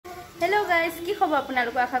Hello guys কি খবৰ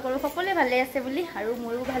আপোনালোক আশা কৰো সকলোৱে ভালে আছে বুলি আৰু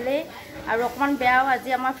মোৰো ভালে আৰু অকমান বেয়াও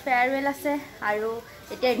আজি আমাৰ ফেয়াৰৱেল আছে আৰু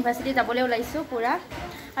এতিয়া ইউনিভাৰ্সিটি যাবলৈ ওলাইছো পুৰা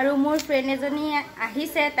আৰু মোৰ ফ্ৰেন্ড এজনী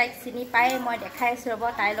আহিছে তাইক চিনি পাই মই দেখাইছো ৰব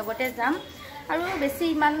তাই লগতে যাম আৰু বেছি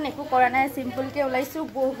ইমান একো কৰা নাই সিম্পল কে ওলাইছো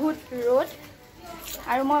বহুত ৰ'দ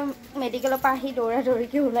আৰু মই মেডিকেলৰ পৰা আহি দৌৰা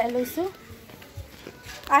দৌৰিকে ওলাই লৈছো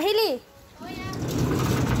আহিলি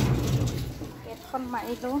এখন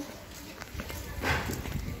মাৰিলো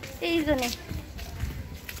এইজনে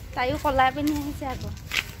তাইও কলা পিনি আহিছে আকৌ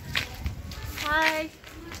হাই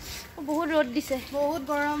বহুত ৰ'দ দিছে বহুত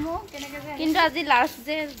গৰমো কেনেকে যে কিন্তু আজি লাষ্ট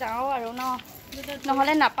যে যাও আৰু ন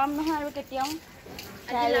নহলে নাপাম নহয় আৰু কেতিয়াও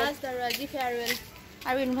আজি লাষ্ট আৰু আজি ফেয়াৰৱেল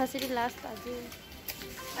আৰু ইউনিভাৰ্সিটি লাষ্ট আজি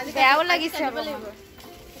বেয়াও লাগিছে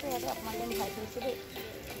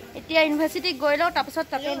এতিয়া ইউনিভাৰ্সিটি গৈ লও তাৰপিছত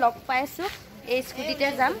তাতে লগ পাইছো এই স্কুটিতে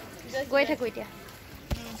যাম গৈ থাকো এতিয়া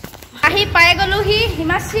আহি পাই গলো হি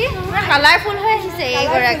হিমাশ্ৰী পুৰা কালাৰফুল হৈ আহিছে এই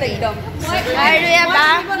গৰাকী একদম আৰু এ বা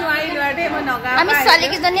নোৱাৰি নোৱাৰে মই নগা আমি ছোৱালী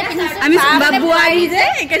কিজনী পিন্ধিছো আমি বাবু আহি যে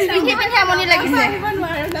একেদিন পিন্ধি আমনি লাগিছে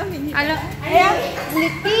আৰু এয়া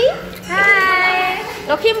লিপি হাই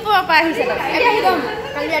লখিমপুৰৰ পৰা আহিছে এতিয়া আহিম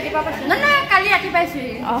কালি ৰাতিপুৱা পাইছো না না কালি ৰাতি পাইছো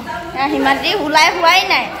এ হিমাদ্ৰী ওলাই হোৱাই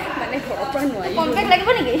নাই মানে ঘৰৰ পৰা নোৱাৰি কম্পেক্ট লাগিব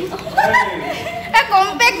নেকি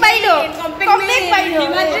কম্পেক্ট বাইলো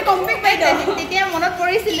হিমাদ্ৰী কম্পেক্ট বাইলো তেতিয়া মনত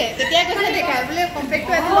পৰিছিলে তেতিয়া কৈছে দেখা বোলে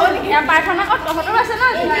কম্পেক্টটো আছে ইয়া প্ৰাৰ্থনা কত তহঁতৰ আছে না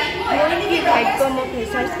কি ভাগ্য মোক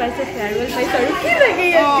ৰিচাৰ্জ পাইছে ফেয়াৰৱেল পাইছে আৰু কি লাগে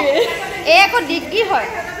ইয়াতে এ আকৌ ডিগ্ৰী হয়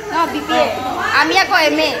ন বিপিএ আমি আকৌ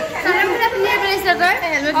এমএ আমরা প্লে প্লেসটা তই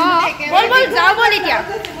হেলমেট থাকে বল বল যাও বল এতিয়া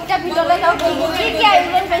এটা ভিতৰলৈ যাও কি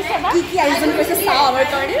আয়োজন কৰিছে বা কি আয়োজন কৰিছে চাও আমাৰ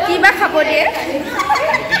কাৰণে কিবা খাব দিয়ে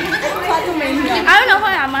খাটো মেইন আৰু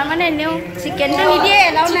নহয় আমাৰ মানে এনেও চিকেনটো নিদিয়ে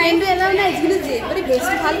এলাও নাই কিন্তু যে মানে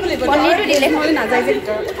বেছি ভাল বুলি পনীৰটো দিলে মই নাযায় যে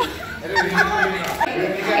ভিতৰত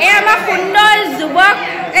এ আমাৰ সুন্দৰ যুৱক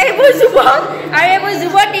এইবোৰ যুৱক আৰু এইবোৰ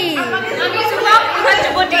যুৱতী আমি যুৱক ইমান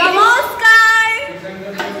যুৱতী নমস্কাৰ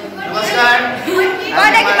নমস্কাৰ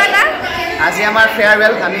আজি আমাৰ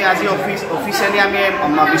ফেয়াৰৱেল আমি আজি অফিচিয়েলি আমি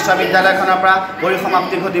বিশ্ববিদ্যালয়খনৰ পৰা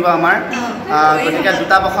পৰিসমাপ্তি ঘটিব আমাৰ গতিকে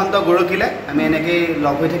দুটা বসন্ত গৰুকিলে আমি এনেকৈ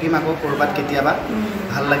লগ হৈ থাকিম আকৌ ক'ৰবাত কেতিয়াবা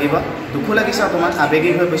ভাল লাগিব দুখো লাগিছে অকণমান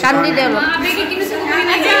আৱেগিক হৈ গৈছে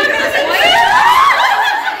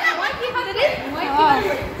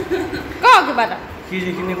কি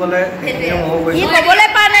যিখিনি ক'লে মই ক'বলৈ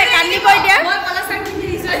পৰা নাই কান্দি কৈ দিয়া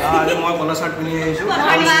মই কলা চাৰ্ট পিন্ধি আহিছোঁ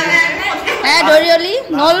দৰিয়লি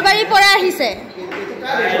নলবাৰীৰ পৰা আহিছে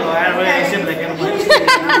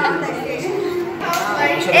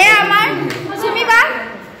এ আমাৰ চুমিবা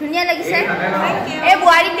ধুনীয়া লাগিছে এই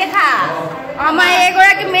বোৱাৰীক দেখা আমাৰ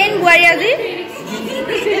এগৰাকী মেইন বোৱাৰী আজি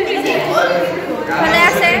ভালে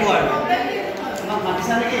আছে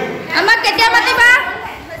আমাক কেতিয়া মাতিবা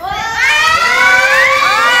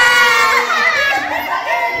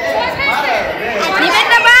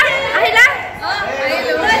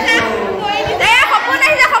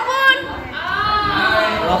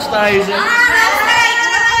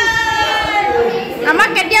আমাক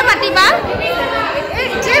কেতিয়া মাতিবা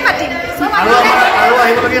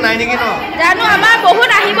জানো আমাৰ বহুত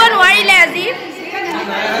আহিব নোৱাৰিলে আজি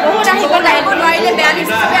বহুত আহিব নোৱাৰিলে বেয়া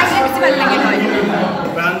বেছি ভাল লাগে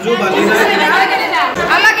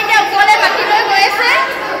আমাক এতিয়া ওপৰলৈ মাতি লৈ গৈ আছে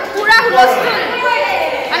পুৰা হুলস্থুল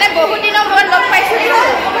মানে বহুত দিনৰ মূৰত লগ পাইছো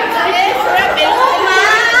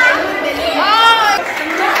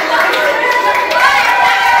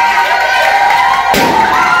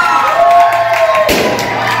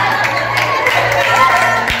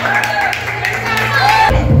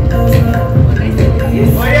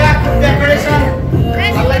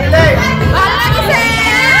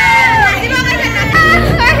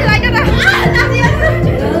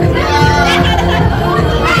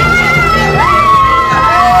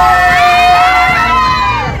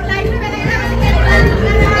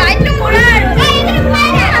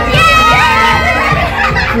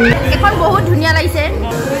এখন বহুত ধুনীয়া লাগিছে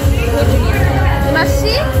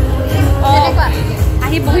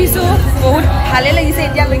আহি বহিছো বহুত ভালে লাগিছে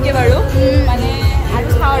এতিয়ালৈকে বাৰু মানে আৰু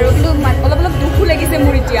চাওঁ আৰু কিন্তু অলপ অলপ দুখো লাগিছে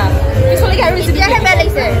মোৰ এতিয়া পিছলৈকে আৰু এতিয়াহে বেয়া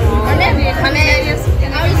লাগিছে মানে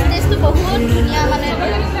আৰু ষ্টেজটো বহুত ধুনীয়া মানে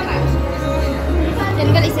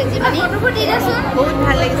তেনেকুৱা লাগিছে বহুত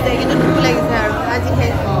ভাল লাগিছে কিন্তু দুখ লাগিছে আৰু আজি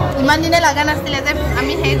শেষ ইমান দিনে লগা নাছিলে যে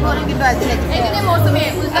আমি শেষ হ'ল কিন্তু আজি লাগিছে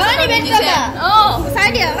চাই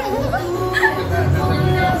দিয়া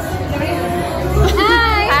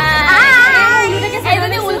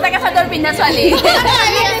উল্টাকে চাদৰ পিন্ধা ছোৱালী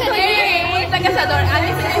উল্টাকে চাদৰ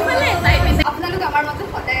আপোনালোক আমাৰ মাজত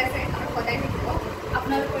সদায় আছে আৰু সদায় থাকিব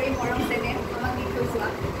আপোনালোকৰ এই মৰম চেনেহ আমাক দি থৈ যোৱা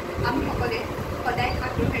আমি সকলোৱে সদায়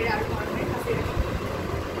আগ্ৰহেৰে আৰু মৰমেৰে সাঁচি ৰাখিব।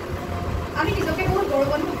 আমি নিজকে বহুত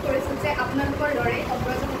গৌৰৱ অনুভৱ কৰিছোঁ যে আপোনালোকৰ দৰে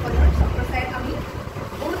অগ্ৰজসকলৰ চক্ৰচাইত আমি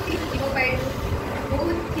বহুত শিকিব পাৰিলোঁ,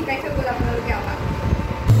 বহুত শিকাই থৈ গ'ল আপোনালোকে আমাক।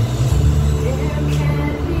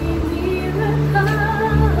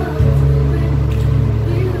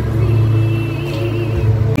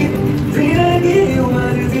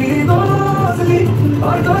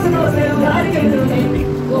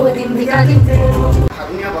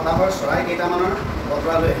 ফাগুনীয়া বতাহৰ চৰাই কেইটামানৰ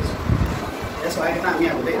বতৰা লৈ আহিছোঁ। এই চৰাইকেইটা আমি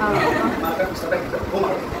আগতেই তোমালোকে পিছতে ক'ম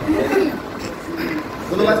আৰু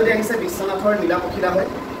কোনোবা যদি আহিছে বিশ্বনাথৰ নীলা পখিলা হয়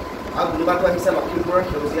আৰু কোনোবাটো আহিছে লখিমপুৰৰ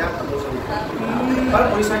সেউজীয়া কাপোৰজনী আৰু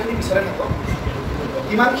পৰিচয়খিনি পিছতে থাকক।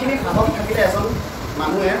 কিমানখিনি সাহস থাকিলে এজন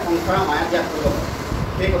মানুহে সংসাৰৰ মায়া ত্যাগ কৰিব পাৰে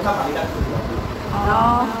সেই কথা ভাবিলা কৰিব।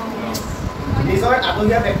 নিজৰ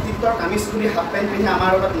আদহীয়া ব্যক্তিত্বৰ কামিজ খুলি হাফ পেণ্ট পিন্ধি আমাৰ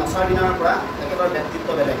লগত নচাৰ দিনাৰ পৰা তেখেতৰ ব্যক্তিত্ব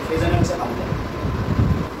বেলেগ, সেইজনে হৈছে মানুহ।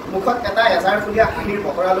 মুখত এটা এজাৰ ফুলীয়া হাঁহিৰ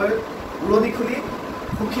বকৰালৈ উৰণি খুলি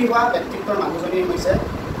সুখী হোৱা ব্যক্তিত্বৰ মানুহজনী হৈছে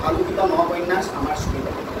আলোকিত নপন্যাস আমাৰ চুৰিত।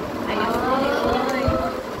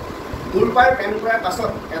 দূৰপাৰ প্ৰেম কৰাৰ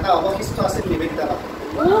পাছত এটা অৱশিষ্ট আছিল নিবেদিতা বাপ।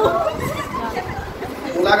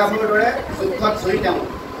 মূলা গাভৰুৰ দৰে যুদ্ধত জয়ী তেওঁ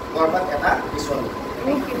গৰ্ভত এটা ঈশ্বৰ।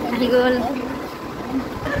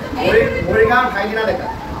 মৰিগাঁৱৰ ভাইলিনা ডেকা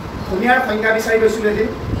ধুনীয়াৰ সংজ্ঞা বিচাৰি গৈছিলোঁ এদিন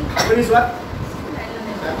ভাগৰি যোৱাত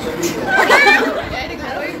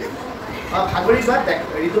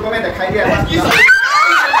ঋতুপমে দেখাই দিয়ে মই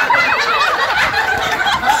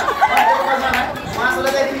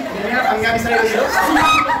আচলতে এদিন ধুনীয়াৰ সংজ্ঞা বিচাৰি গৈছিলোঁ।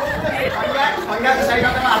 সংজ্ঞা বিচাৰি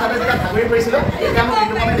যাওঁতে মই আচলতে যেতিয়া ভাগৰি পৰিছিলোঁ তেতিয়া মোক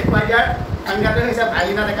ঋতুপমে দেখুৱাই দিয়াৰ সংজ্ঞাটোৱে হৈছে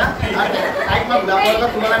ভাইলিনা ডেকা। আৰু তাইক মই গোলাপৰ লগত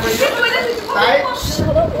তুলনা কৰিছোঁ।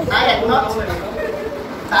 তাই একোনত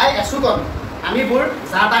তাই এচুকত আমিবোৰ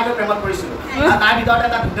যাৰ তাইকৈ প্ৰেমত পৰিছিলোঁ। তাৰ ভিতৰতে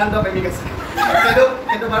এটা দুৰ্দান্ত প্ৰেমিক আছে।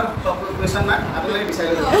 সেইটো বাৰু কুৱেশ্যন মাৰ্ক আপোনালোকে বিচাৰি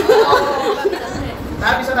ল'ব।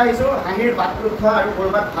 তাৰপিছত আহিছোঁ হাঁহিৰ বাটৰুদ্ধ আৰু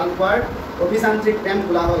ক'ৰবাত ভাল পোৱাৰ অভিযান্ত্ৰিক প্ৰেম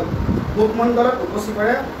বোলা হ'ল মুখমণ্ডলত উপচি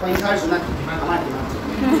পৰে সংখ্যাৰ জোনাকী আমাৰ হিমা।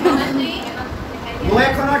 নৈ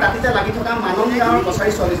এখনৰ দাঁতিতে লাগি থকা মানৱ গাঁৱৰ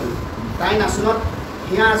কছাৰী ছোৱালীজনী তাই নাচোনত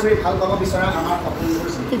হিয়া আজৰি ভাল পাব বিচৰা আমাৰ সপোনবোৰ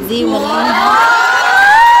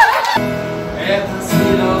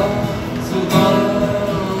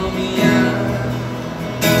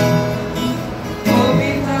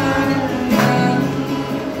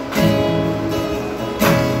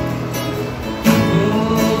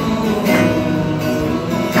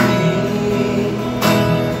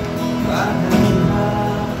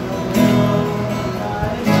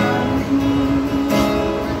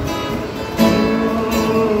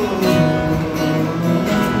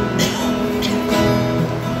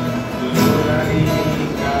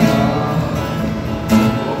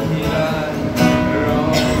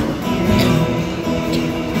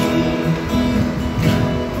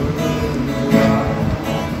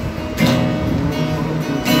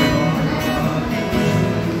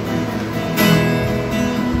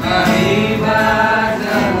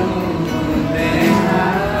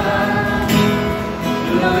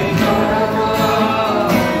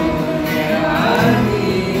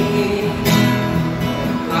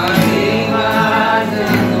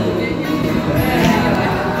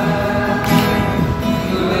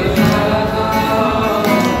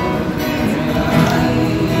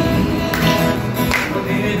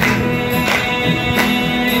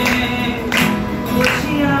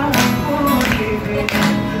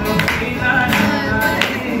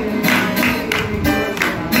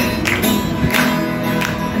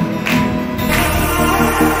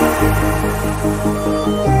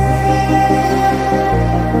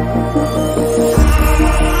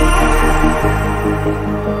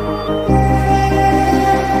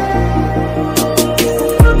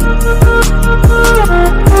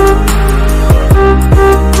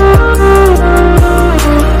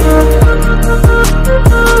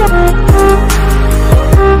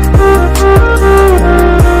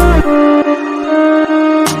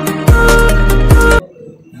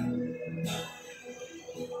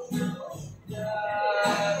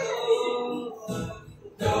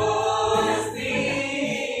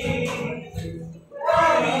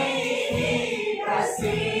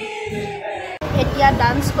এতিয়া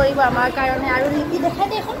ডান্স কৰিব আমাৰ কাৰণে আৰু লিপি দেখাই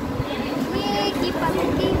দে এখন কি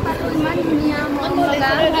পালো ইমান ধুনীয়া মন লগা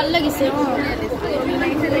ভাল লাগিছে।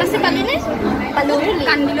 আছে পালিনে পালো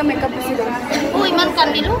কান্দিলো মেকআপ দিছিলোঁ ইমান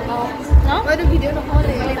কান্দিলোঁ ভিডিঅ'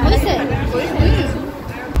 হৈছে।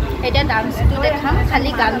 এতিয়া ডান্সটো দেখাম,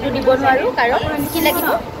 খালি গানটো দিব নোৱাৰোঁ কাৰণ কি লাগিব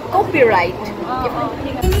কপিৰাইট।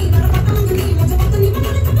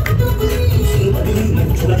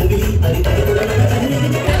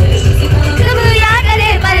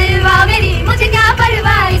 मुझे क्या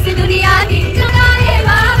परवाह इस दुनिया की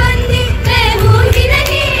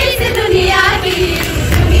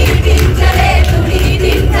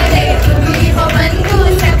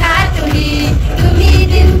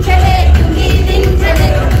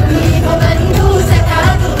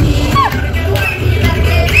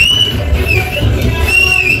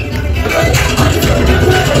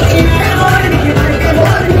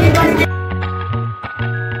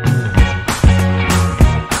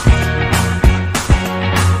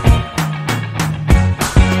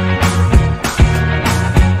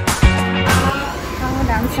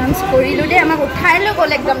খাই লৈ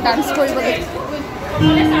গ'ল একদম ডান্স কৰিবলৈ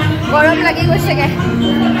গৰম লাগি গৈছেগে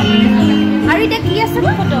আৰু এতিয়া কি আছে ন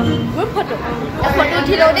ফটো গ্ৰুপ ফটো ফটো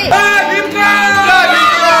উঠি লওঁ দেই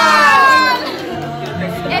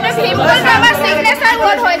এটা ভীমকল আমাৰ সিগনেচাৰ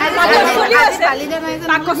ৱৰ্ড হয়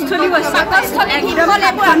পাকস্থলী আছে পাকস্থলী ভীমকল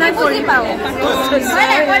এবোৰ আমি বুজি পাওঁ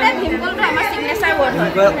হয় এটা ভীমকলটো আমাৰ সিগনেচাৰ ৱৰ্ড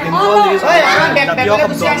হয়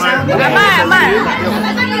আমাৰ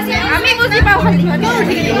আমি বুজি পাওঁ খালি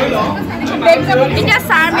এতিয়া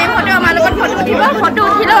ছাৰ মেমহঁতেও আমাৰ লগত ফটো উঠিব ফটো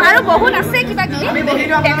উঠি লওঁ আৰু বহুত আছে কিবা কিবি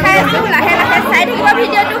দেখাই আছোঁ লাহে লাহে চাই থাকিব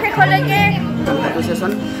ভিডিঅ'টো শেষলৈকে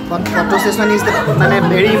ফটো সেশন ইজ মানে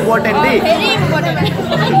ভেৰি ইম্পৰ্টেণ্ট দেই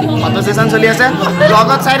ফটো সেশন চলি আছে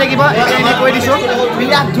ব্লগত চাই থাকিব এনে কৈ দিছোঁ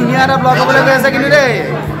বিৰাট ধুনীয়া এটা ব্লগ হ'বলৈ গৈ আছে কিন্তু দেই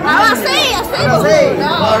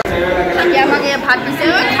এতিয়া আমাক ভাত দিছে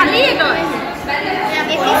খালি তই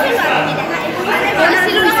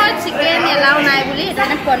কৈছিলোঁ নহয় চিকেন এলাও নাই বুলি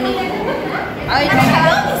সেইকাৰণে পনীৰ আৰু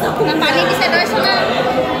পানী দিছে তই চলা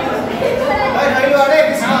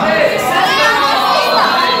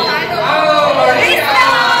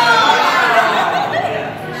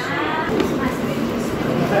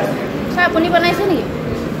আপুনি বনাইছে নেকি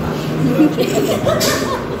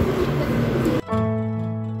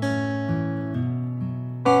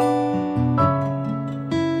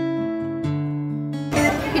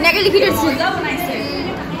কিনাকে লিখি দিছো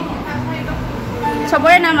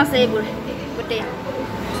চবৰে নাম আছে এইবোৰ গোটেই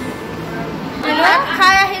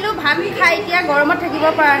খাই আহিলোঁ ভাত খাই এতিয়া গৰমত থাকিব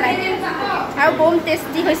পৰা নাই আৰু বম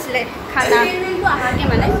টেষ্টি হৈছিলে খানা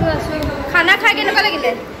খানা খাই কেনেকুৱা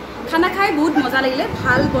লাগিলে খানা খাই বহুত মজা লাগিলে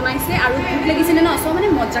ভাল বনাইছে আৰু ভোক লাগিছিলে ন চব মানে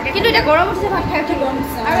মজাকে কিন্তু এতিয়া গৰম উঠিছে ভাত খাই উঠি গৰম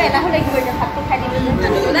উঠিছে আৰু এলাহো লাগিব এতিয়া ভাতটো খাই দিবলৈ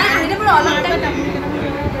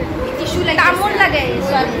তামোল লাগে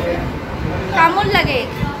ছোৱালী তামোল লাগে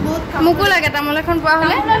মোকো লাগে তামোল এখন পোৱা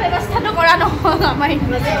হ'লে ব্যৱস্থাটো কৰা নহ'ল আমাৰ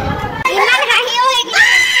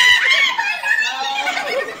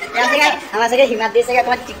আমাৰ চাগে হিমাদ্ৰী চাগে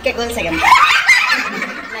অকণমান টিককে গ'ল চাগে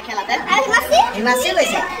খেলাতে হিমাশ্ৰী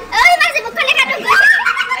গৈছে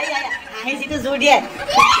আহি যিটো জোৰ দিয়ে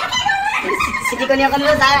চিটিকনি অকণ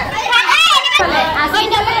লৈ যায়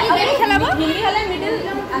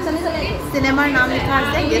চিনেমাৰ নাম লিখা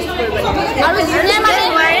আছে গেষ্ট কৰিব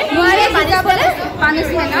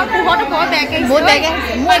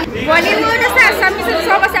বলীউড আছে আছামিজ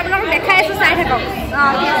চব আছে আপোনালোকক দেখাই আছো চাই থাকক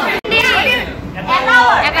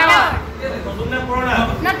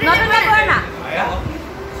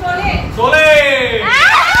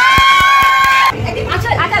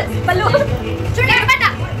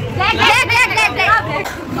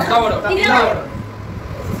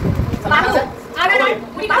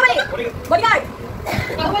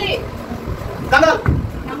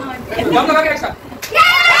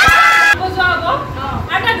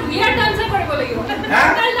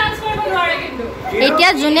এতিয়া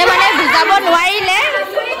যোনে মানে বুজাব নোৱাৰিলে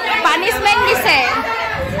পানিশমেণ্ট দিছে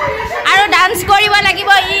আৰু ডান্স কৰিব লাগিব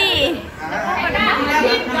ই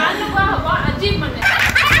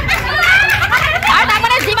আৰু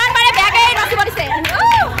তাৰমানে যিমান পাৰে বেয়াকে নাচিব দিছে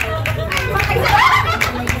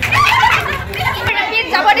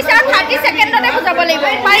যাব দিছে আৰু 30 ছেকেণ্ডতে বুজাব লাগিব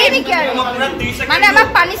পাৰি নেকি আৰু মানে আমাক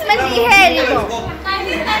পানিশমেণ্ট দিহে এৰিব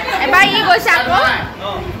এবাৰ ই গৈছে আকৌ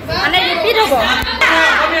মানে ৰিপিট হ'ব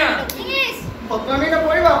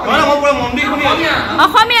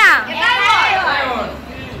অসমীয়া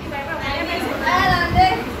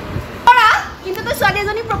কিন্তু তই ছোৱালী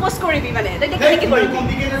এজনী প্ৰপ'জ কৰিবি মানে তই কেনেকৈ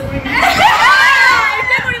কৰিবি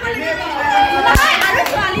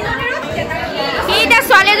সি এতিয়া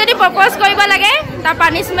ছোৱালী যদি প্ৰপ'জ কৰিব লাগে তাৰ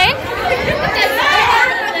পানিশমেণ্ট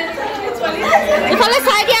ইফালে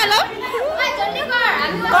চাই দিয়া অলপ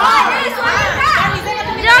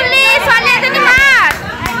জলদি ছোৱালী এজনী মাত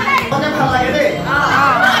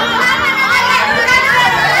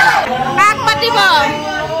কাক মাতিব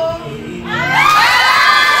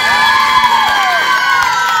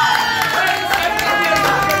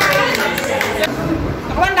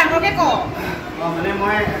অকণমান ডাঙৰকে ক মানে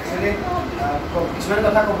মই একচুৱেলি কিছুমান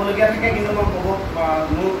কথা ক'বলগীয়া থাকে কিন্তু মই ক'ব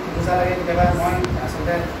মোৰ বুজা লাগে কেতিয়াবা মই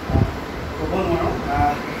আচলতে ক'ব নোৱাৰোঁ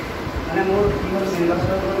মানে মোৰ কি হ'ল মেইন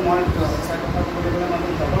কথাটো হ'ল মই সঁচা কথা ক'বলৈ গ'লে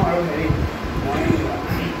মই জানো আৰু হেৰি মই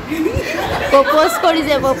প্ৰপ'জ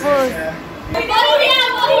কৰিছে প্ৰপ'জ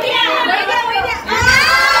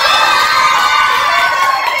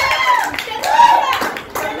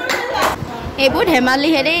এইবোৰ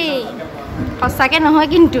ধেমালিহে দেই সঁচাকে নহয়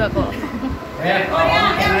কিন্তু আকৌ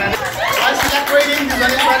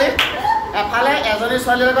এফালে এজনী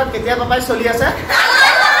ছোৱালীৰ লগত কেতিয়া পাপাই চলি আছে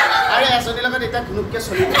আৰু এজনীৰ লগত এতিয়া ধুনুককৈ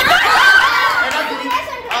চলি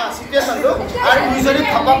চিটুৱেশ্যনটো আৰু দুইজনী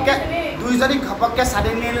দুইজনী ঘপককৈ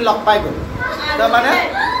ছাডেনলি লগ পাই গ'ল তো মানে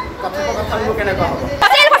কথোপকথনবোৰ কেনেকুৱা হ'ব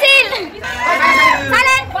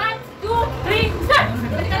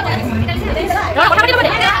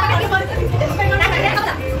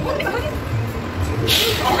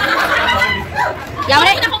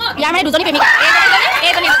ইয়াৰ মানে দুজনী প্ৰেমিকা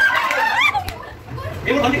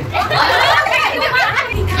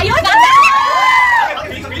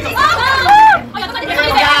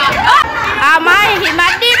আমাৰ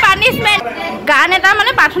হিমাদ্ৰীৰ পানিছমেণ্ট গান এটা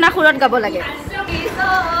মানে প্ৰাৰ্থনা সুৰত গাব লাগে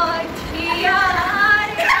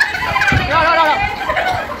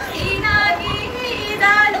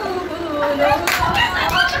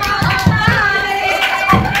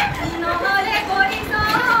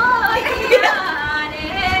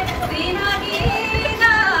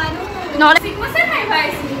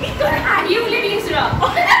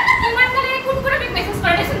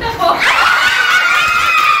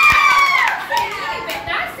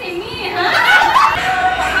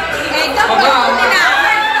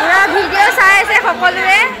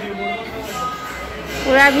সকলোৱে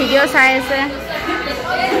পুৰা ভিডিঅ' চাই আছে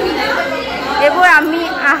এইবোৰ আমি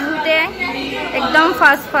আহোঁতে একদম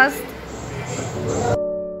ফাষ্ট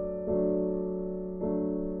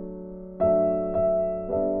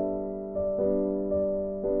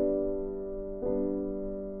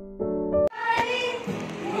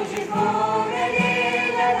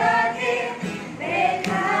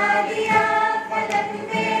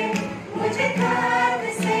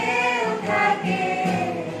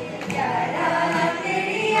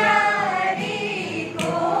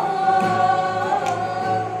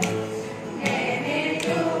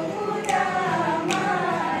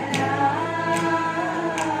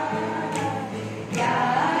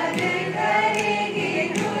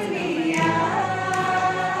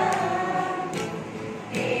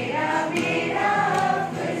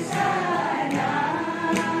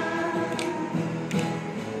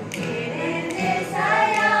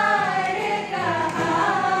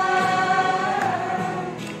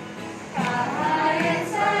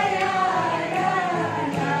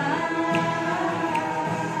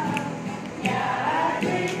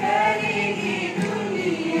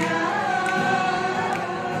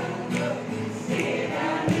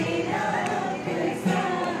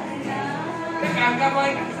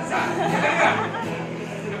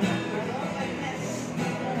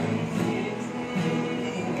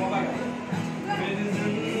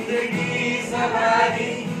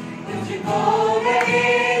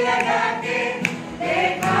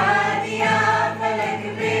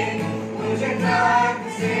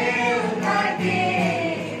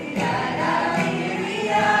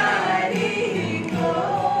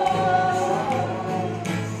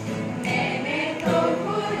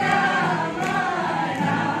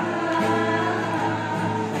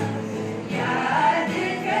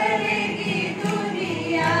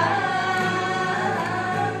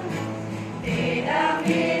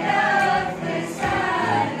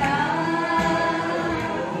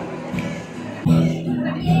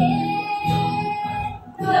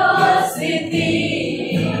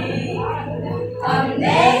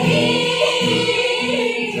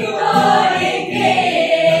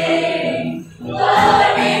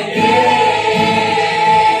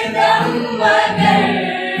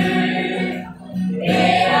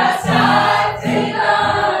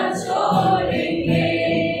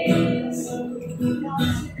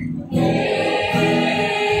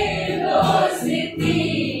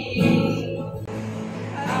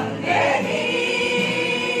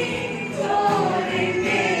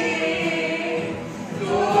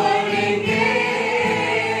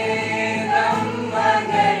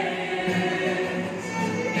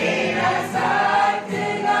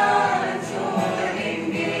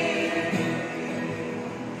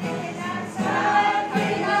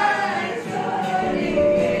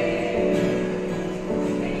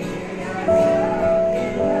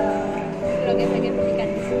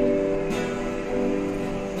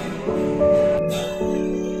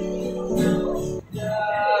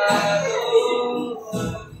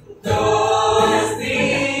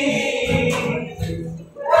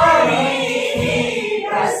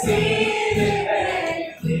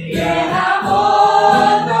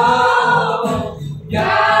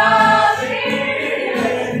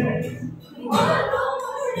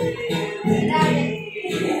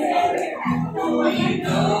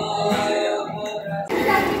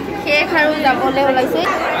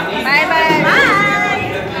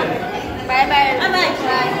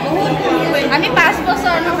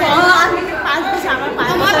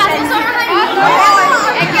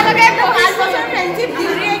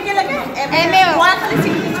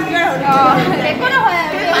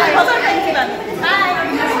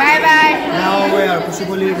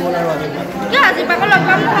পচিবলি হ'ল আৰু আজি পাকো লগ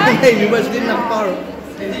পাম নহয় ইউনিভাৰ্চিটি নাপাওঁ আৰু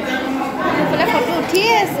বোলে ফটো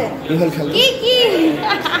উঠিয়ে আছে কি হ'ল খেল কি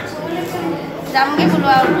যামগে বোলো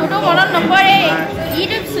আৰু তোৰতো মনত নপৰে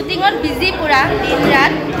ইটো শ্বুটিঙত বিজি পুৰা দিন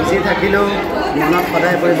ৰাত বিজি থাকিলেও মনত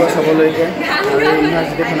সদায় পৰিব চবলৈকে আৰু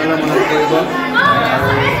ইউনিভাৰ্চিটিখনলৈ মনত পৰিব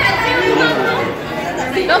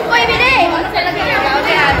লগ কৰিবি দেই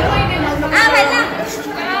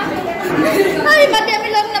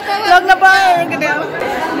লগ নাপাওঁ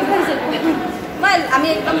আমি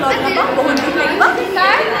একদম লগ নাপাওঁ বহুত দুখ লাগিব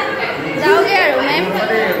যাওঁগে আৰু মেম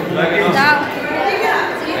যাওঁ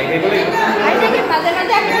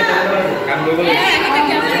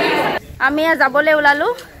আমি যাবলৈ ওলালো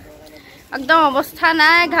একদম অৱস্থা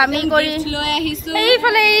নাই ঘামি কৰি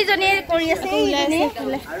এইফালে এইজনীয়ে কৰি আছে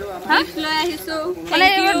মানে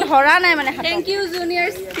ধৰা নাই মানে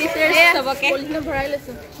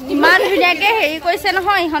ইমান ধুনীয়াকে হেৰি কৰিছে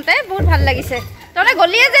নহয় ইহঁতে বহুত ভাল লাগিছে তহঁতে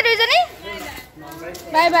গলিয়ে যে দুইজনী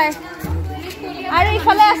বাই বাই আৰু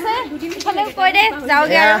ইফালে আছে ইফালে কৈ দে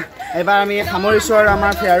যাওঁগে আৰু এবাৰ আমি সামৰিছোঁ আৰু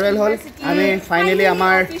আমাৰ ফেয়াৰৱেল হ'ল আমি ফাইনেলি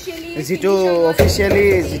আমাৰ যিটো অফিচিয়েলি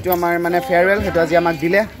যিটো আমাৰ মানে ফেয়াৰৱেল সেইটো আজি আমাক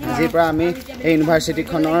দিলে আজিৰ পৰা আমি এই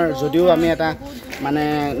ইউনিভাৰ্চিটিখনৰ যদিও আমি এটা মানে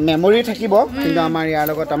মেমৰি থাকিব কিন্তু আমাৰ ইয়াৰ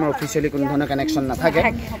লগত আমাৰ অফিচিয়েলি কোনো ধৰণৰ কানেকশ্যন নাথাকে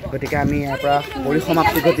গতিকে আমি ইয়াৰ পৰা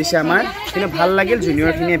পৰিসমাপ্তি ঘটিছে আমাৰ কিন্তু ভাল লাগিল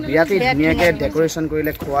জুনিয়ৰখিনিয়ে বিৰাটেই ধুনীয়াকৈ ডেক'ৰেশ্যন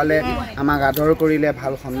কৰিলে খোৱালে আমাক আদৰ কৰিলে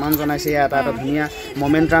ভাল সন্মান জনাইছে এটা এটা ধুনীয়া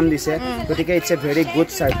মমেণ্টাম দিছে গতিকে it's a very good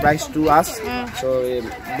surprise two আছ চ'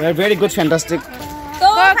 ভেৰি গুড ফেণ্টাষ্টিক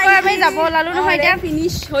আমি যাব ওলালো নহয় এতিয়া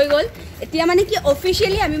ফিনিছ হৈ গ'ল এতিয়া মানে কি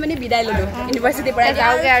অফিচিয়েলি আমি মানে বিদায় ল'লো ইউনিভাৰ্চিটিৰ পৰা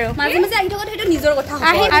যাওঁগে আৰু মাজে মাজে আহি থকা সেইটো নিজৰ কথা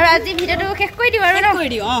আহি আৰু আজি ভিডিঅ'টো শেষ কৰি দিওঁ আৰু কৰি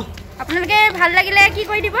দিওঁ আপোনালোকে ভাল লাগিলে কি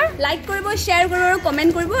কৰি দিব লাইক কৰিব শ্বেয়াৰ কৰিব আৰু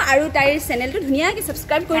কমেণ্ট কৰিব আৰু তাইৰ চেনেলটো ধুনীয়াকৈ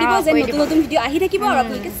ছাবস্ক্ৰাইব কৰি দিব যে নতুন নতুন ভিডিঅ' আহি থাকিব আৰু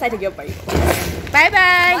আপোনালোকে চাই থাকিব পাৰিব bye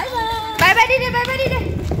bye bye by the De bye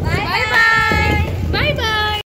bye